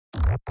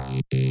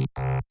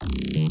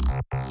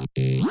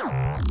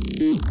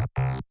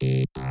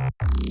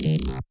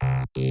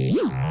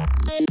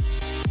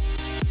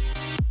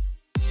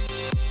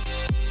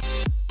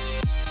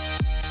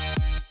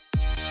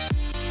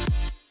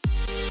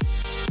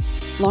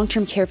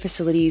Long-term care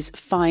facilities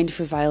fined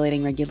for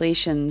violating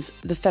regulations.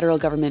 The federal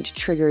government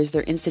triggers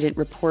their incident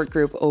report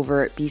group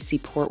over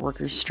BC port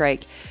workers'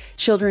 strike.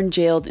 Children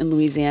jailed in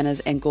Louisiana's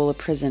Angola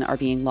prison are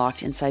being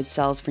locked inside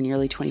cells for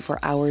nearly 24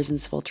 hours in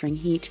sweltering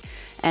heat.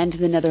 And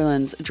the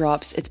Netherlands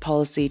drops its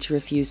policy to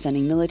refuse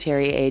sending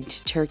military aid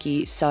to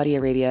Turkey, Saudi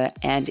Arabia,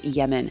 and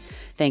Yemen,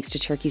 thanks to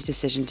Turkey's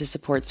decision to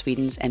support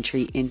Sweden's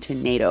entry into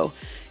NATO.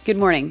 Good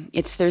morning.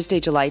 It's Thursday,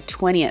 July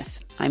 20th.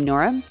 I'm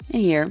Nora,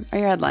 and here are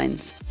your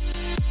headlines.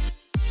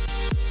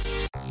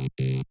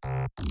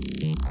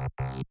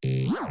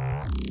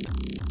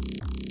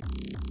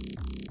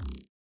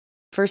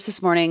 First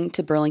this morning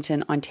to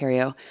Burlington,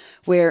 Ontario,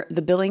 where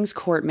the Billings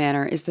Court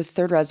Manor is the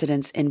third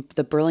residence in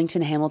the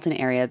Burlington-Hamilton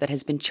area that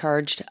has been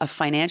charged a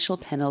financial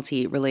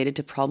penalty related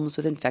to problems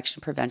with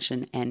infection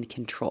prevention and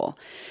control.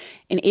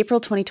 In April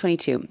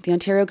 2022, the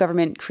Ontario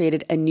government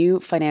created a new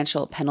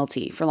financial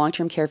penalty for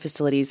long-term care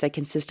facilities that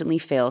consistently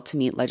fail to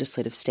meet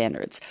legislative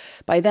standards.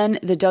 By then,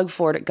 the Doug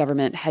Ford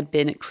government had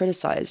been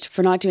criticized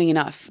for not doing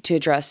enough to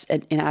address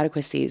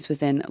inadequacies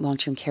within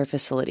long-term care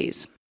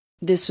facilities.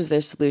 This was their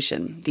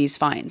solution, these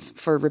fines,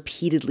 for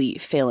repeatedly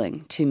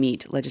failing to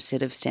meet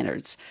legislative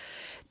standards.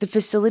 The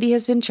facility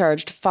has been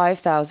charged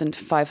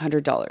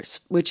 $5,500,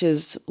 which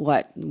is,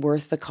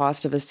 worth the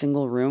cost of a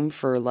single room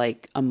for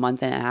like a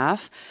month and a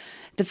half?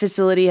 The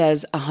facility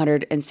has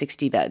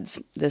 160 beds.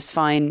 This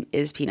fine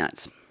is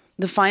peanuts.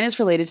 The fine is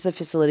related to the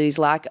facility's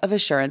lack of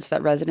assurance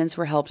that residents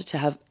were helped to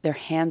have their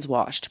hands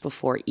washed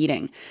before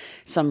eating.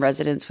 Some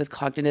residents with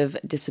cognitive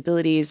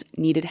disabilities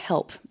needed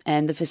help,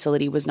 and the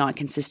facility was not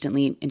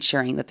consistently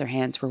ensuring that their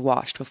hands were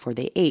washed before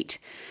they ate.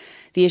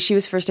 The issue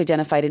was first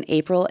identified in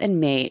April and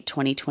May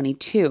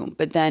 2022,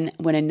 but then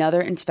when another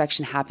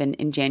inspection happened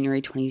in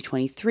January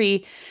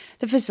 2023,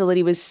 the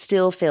facility was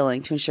still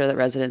failing to ensure that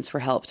residents were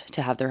helped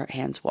to have their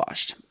hands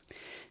washed.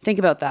 Think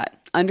about that.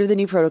 Under the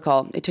new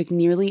protocol, it took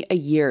nearly a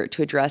year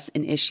to address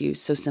an issue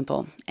so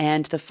simple,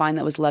 and the fine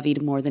that was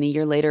levied more than a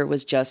year later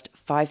was just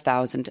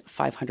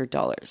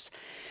 $5,500.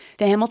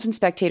 The Hamilton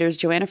Spectator's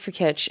Joanna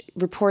Frkich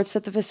reports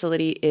that the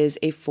facility is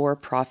a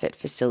for-profit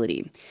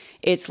facility.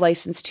 It's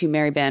licensed to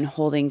Mariband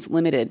Holdings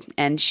Limited,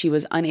 and she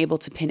was unable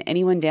to pin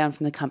anyone down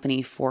from the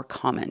company for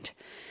comment.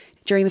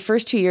 During the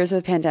first 2 years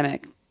of the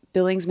pandemic,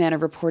 Billings Manor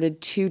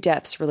reported 2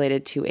 deaths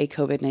related to a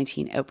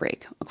COVID-19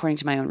 outbreak, according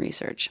to my own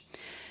research.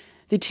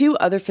 The 2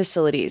 other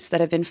facilities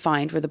that have been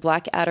fined were the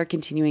Blackadder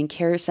Continuing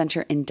Care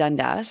Center in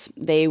Dundas.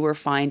 They were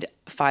fined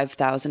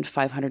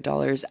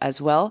 $5,500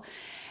 as well,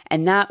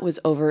 and that was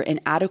over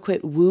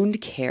inadequate wound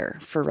care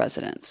for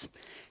residents.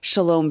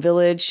 Shalom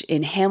Village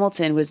in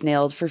Hamilton was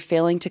nailed for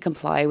failing to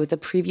comply with a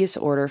previous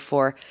order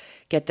for,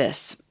 get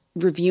this,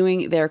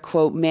 reviewing their,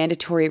 quote,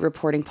 mandatory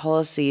reporting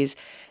policies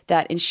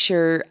that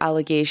ensure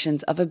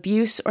allegations of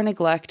abuse or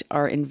neglect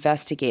are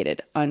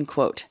investigated,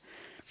 unquote.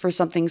 For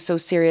something so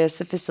serious,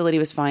 the facility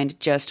was fined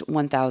just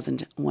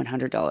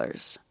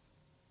 $1,100.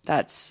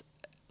 That's,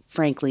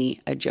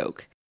 frankly, a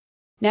joke.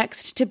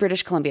 Next to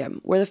British Columbia,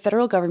 where the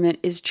federal government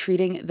is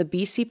treating the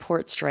BC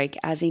port strike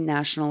as a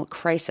national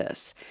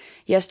crisis.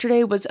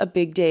 Yesterday was a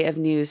big day of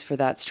news for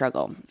that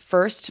struggle.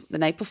 First, the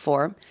night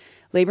before,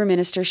 Labour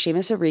Minister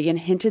Seamus O'Regan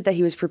hinted that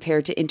he was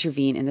prepared to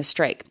intervene in the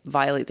strike,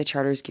 violate the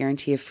Charter's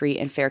guarantee of free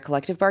and fair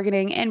collective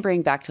bargaining, and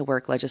bring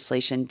back-to-work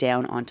legislation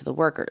down onto the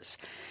workers.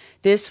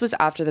 This was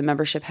after the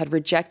membership had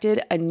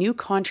rejected a new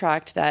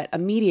contract that a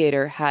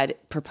mediator had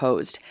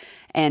proposed,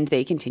 and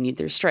they continued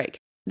their strike.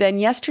 Then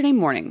yesterday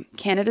morning,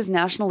 Canada's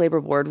National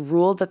Labour Board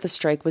ruled that the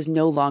strike was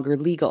no longer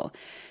legal,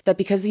 that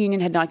because the union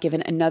had not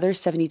given another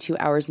 72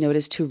 hours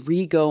notice to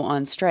re-go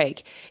on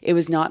strike, it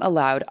was not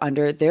allowed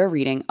under their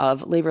reading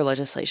of labour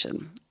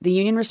legislation. The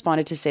union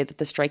responded to say that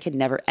the strike had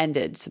never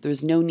ended, so there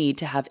was no need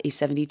to have a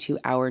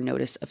 72-hour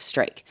notice of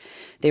strike.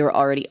 They were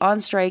already on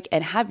strike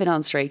and had been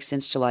on strike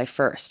since July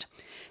 1st.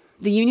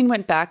 The union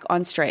went back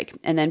on strike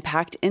and then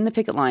packed in the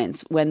picket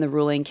lines when the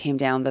ruling came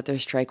down that their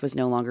strike was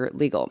no longer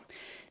legal.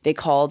 They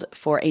called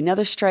for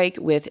another strike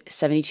with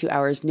 72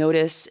 hours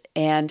notice,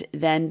 and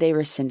then they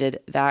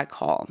rescinded that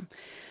call.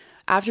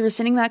 After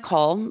rescinding that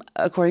call,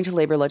 according to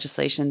labor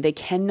legislation, they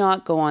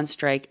cannot go on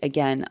strike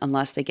again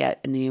unless they get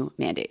a new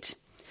mandate.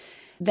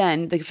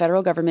 Then the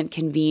federal government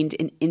convened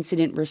an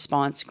incident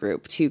response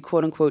group to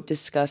quote-unquote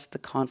discuss the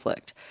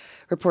conflict,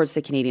 reports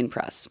the Canadian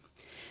Press.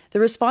 The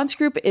response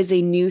group is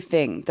a new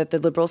thing that the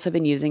Liberals have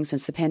been using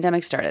since the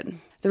pandemic started.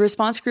 The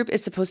response group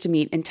is supposed to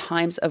meet in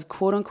times of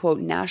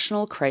quote-unquote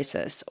national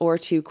crisis or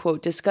to,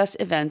 quote, discuss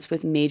events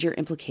with major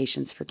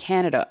implications for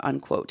Canada,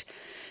 unquote.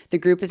 The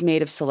group is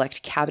made of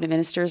select cabinet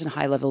ministers and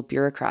high-level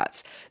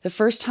bureaucrats. The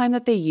first time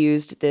that they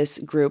used this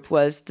group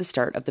was the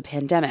start of the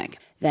pandemic.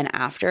 Then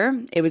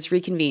after, it was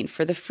reconvened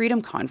for the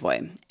Freedom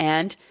Convoy.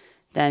 And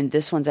Then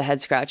this one's a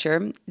head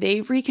scratcher.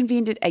 They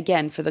reconvened it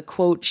again for the,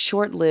 quote,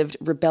 short-lived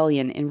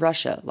rebellion in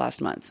Russia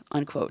last month,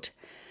 unquote.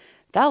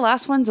 That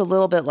last one's a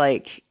little bit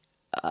like,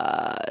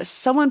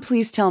 someone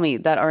please tell me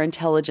that our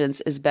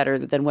intelligence is better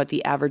than what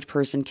the average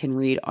person can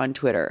read on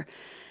Twitter.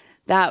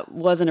 That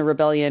wasn't a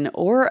rebellion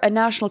or a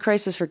national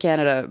crisis for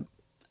Canada.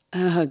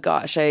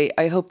 Gosh,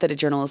 I hope that a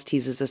journalist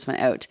teases this one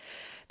out,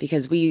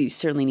 because we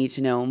certainly need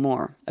to know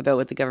more about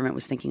what the government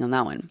was thinking on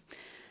that one.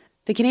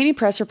 The Canadian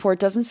Press report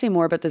doesn't say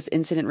more about this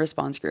incident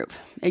response group.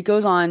 It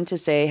goes on to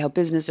say how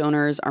business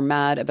owners are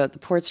mad about the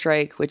port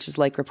strike, which is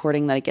like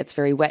reporting that it gets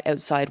very wet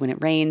outside when it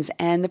rains,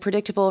 and the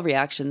predictable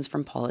reactions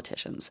from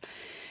politicians.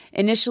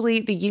 Initially,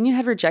 the union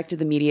had rejected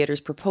the mediator's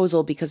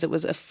proposal because it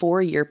was a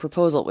 4-year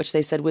proposal, which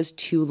they said was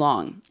too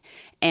long.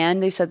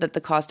 And they said that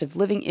the cost of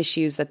living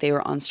issues that they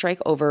were on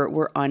strike over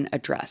were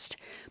unaddressed.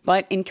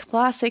 But in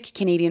classic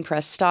Canadian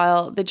Press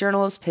style, the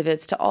journalist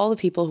pivots to all the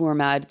people who are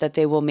mad that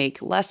they will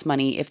make less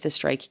money if the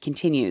strike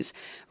continues,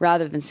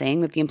 rather than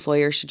saying that the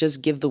employer should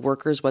just give the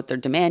workers what they're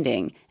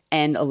demanding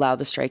and allow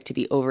the strike to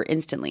be over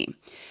instantly.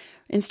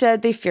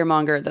 Instead, they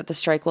fearmonger that the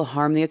strike will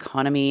harm the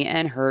economy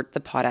and hurt the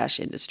potash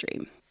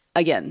industry.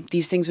 Again,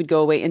 these things would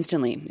go away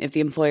instantly if the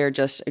employer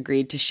just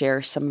agreed to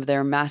share some of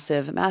their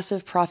massive,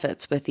 massive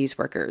profits with these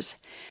workers.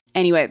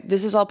 Anyway,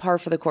 this is all par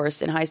for the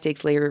course in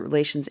high-stakes labor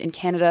relations in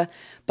Canada,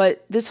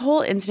 but this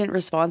whole incident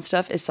response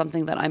stuff is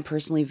something that I'm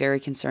personally very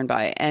concerned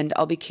by, and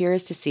I'll be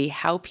curious to see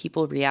how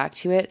people react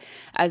to it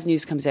as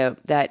news comes out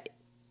that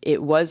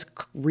it was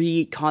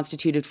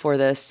reconstituted for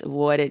this,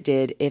 what it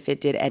did, if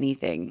it did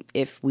anything,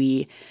 if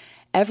we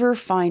ever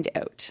find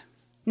out.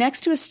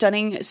 Next to a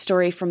stunning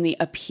story from The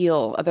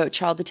Appeal about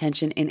child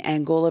detention in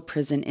Angola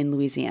prison in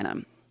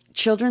Louisiana.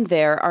 Children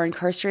there are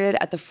incarcerated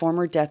at the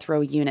former death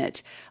row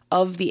unit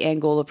of the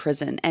Angola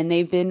prison, and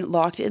they've been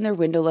locked in their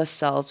windowless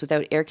cells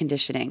without air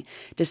conditioning,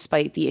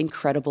 despite the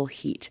incredible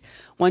heat.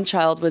 One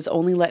child was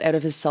only let out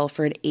of his cell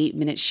for an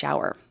 8-minute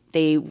shower.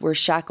 They were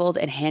shackled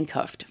and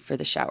handcuffed for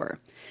the shower.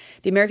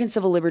 The American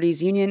Civil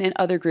Liberties Union and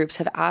other groups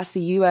have asked the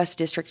U.S.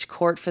 District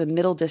Court for the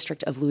Middle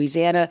District of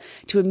Louisiana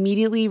to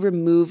immediately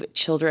remove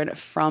children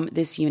from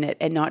this unit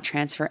and not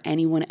transfer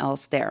anyone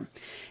else there.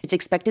 It's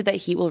expected that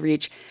heat will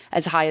reach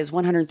as high as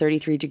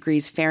 133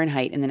 degrees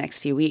Fahrenheit in the next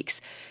few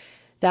weeks.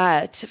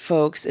 That,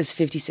 folks, is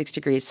 56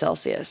 degrees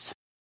Celsius.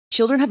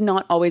 Children have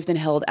not always been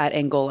held at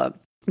Angola.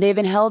 They've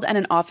been held at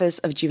an Office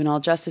of Juvenile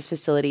Justice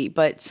facility,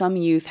 but some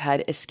youth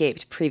had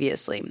escaped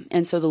previously.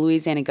 And so the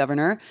Louisiana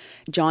governor,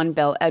 John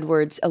Bell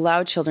Edwards,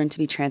 allowed children to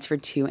be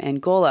transferred to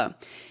Angola.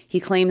 He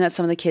claimed that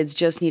some of the kids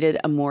just needed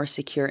a more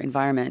secure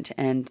environment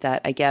and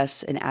that, I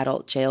guess, an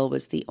adult jail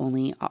was the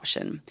only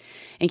option.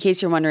 In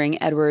case you're wondering,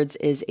 Edwards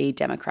is a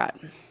Democrat.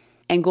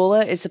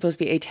 Angola is supposed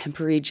to be a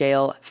temporary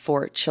jail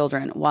for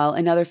children, while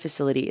another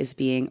facility is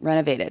being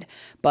renovated.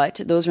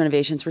 But those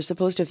renovations were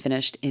supposed to have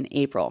finished in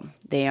April.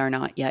 They are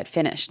not yet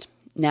finished.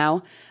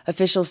 Now,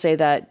 officials say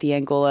that the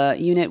Angola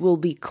unit will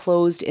be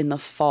closed in the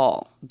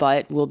fall,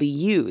 but will be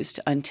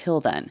used until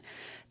then.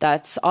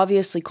 That's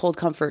obviously cold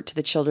comfort to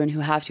the children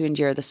who have to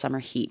endure the summer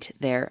heat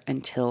there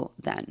until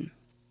then.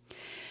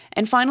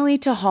 And finally,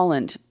 to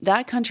Holland.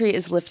 That country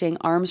is lifting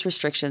arms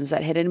restrictions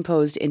that had been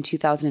imposed in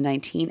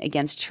 2019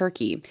 against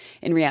Turkey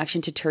in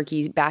reaction to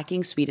Turkey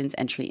backing Sweden's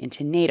entry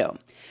into NATO.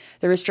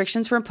 The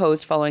restrictions were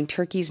imposed following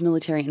Turkey's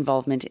military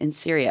involvement in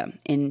Syria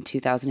in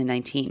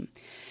 2019.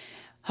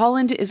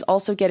 Holland is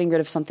also getting rid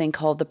of something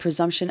called the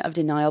presumption of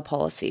denial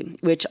policy,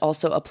 which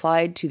also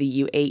applied to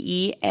the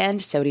UAE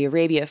and Saudi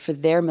Arabia for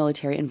their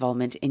military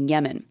involvement in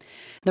Yemen.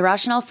 The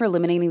rationale for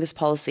eliminating this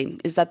policy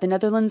is that the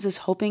Netherlands is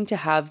hoping to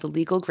have the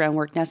legal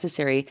groundwork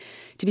necessary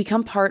to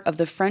become part of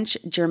the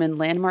French-German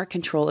Landmark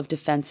Control of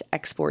Defense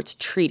Exports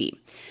Treaty.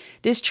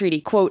 This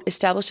treaty, quote,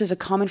 establishes a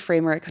common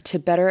framework to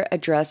better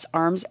address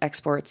arms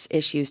exports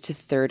issues to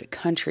third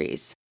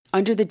countries.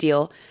 Under the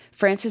deal,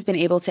 France has been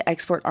able to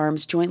export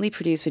arms jointly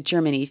produced with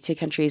Germany to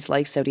countries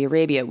like Saudi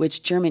Arabia,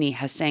 which Germany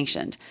has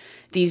sanctioned.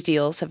 These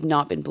deals have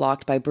not been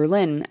blocked by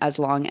Berlin as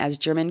long as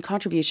German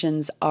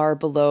contributions are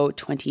below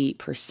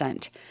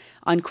 20%.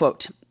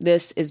 Unquote.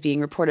 This is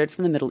being reported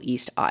from the Middle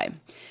East Eye.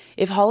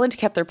 If Holland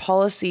kept their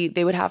policy,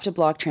 they would have to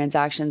block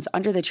transactions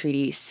under the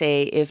treaty,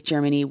 say if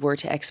Germany were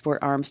to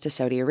export arms to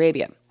Saudi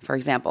Arabia, for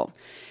example.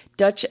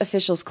 Dutch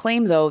officials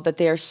claim, though, that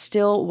they are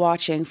still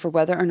watching for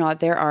whether or not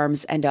their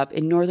arms end up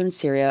in northern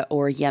Syria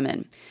or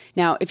Yemen.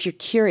 Now, if you're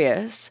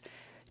curious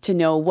to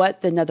know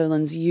what the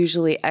Netherlands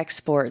usually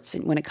exports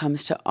when it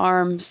comes to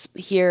arms,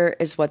 here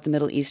is what the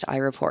Middle East Eye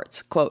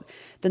reports. Quote,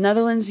 the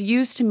Netherlands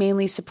used to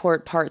mainly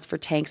support parts for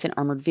tanks and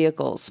armored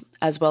vehicles,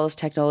 as well as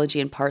technology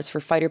and parts for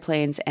fighter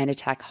planes and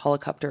attack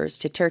helicopters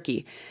to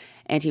Turkey,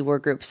 anti-war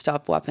group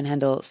Stop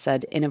Wapenhandel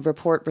said in a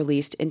report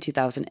released in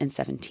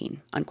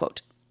 2017,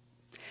 unquote.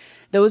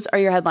 Those are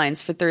your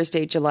headlines for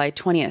Thursday, July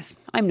 20th.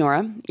 I'm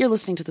Nora. You're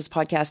listening to this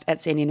podcast at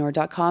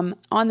sandyandnora.com,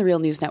 on the Real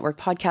News Network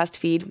podcast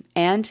feed,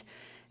 and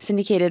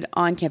syndicated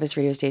on campus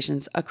radio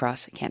stations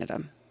across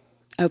Canada.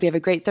 I hope you have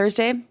a great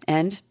Thursday,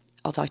 and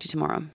I'll talk to you tomorrow.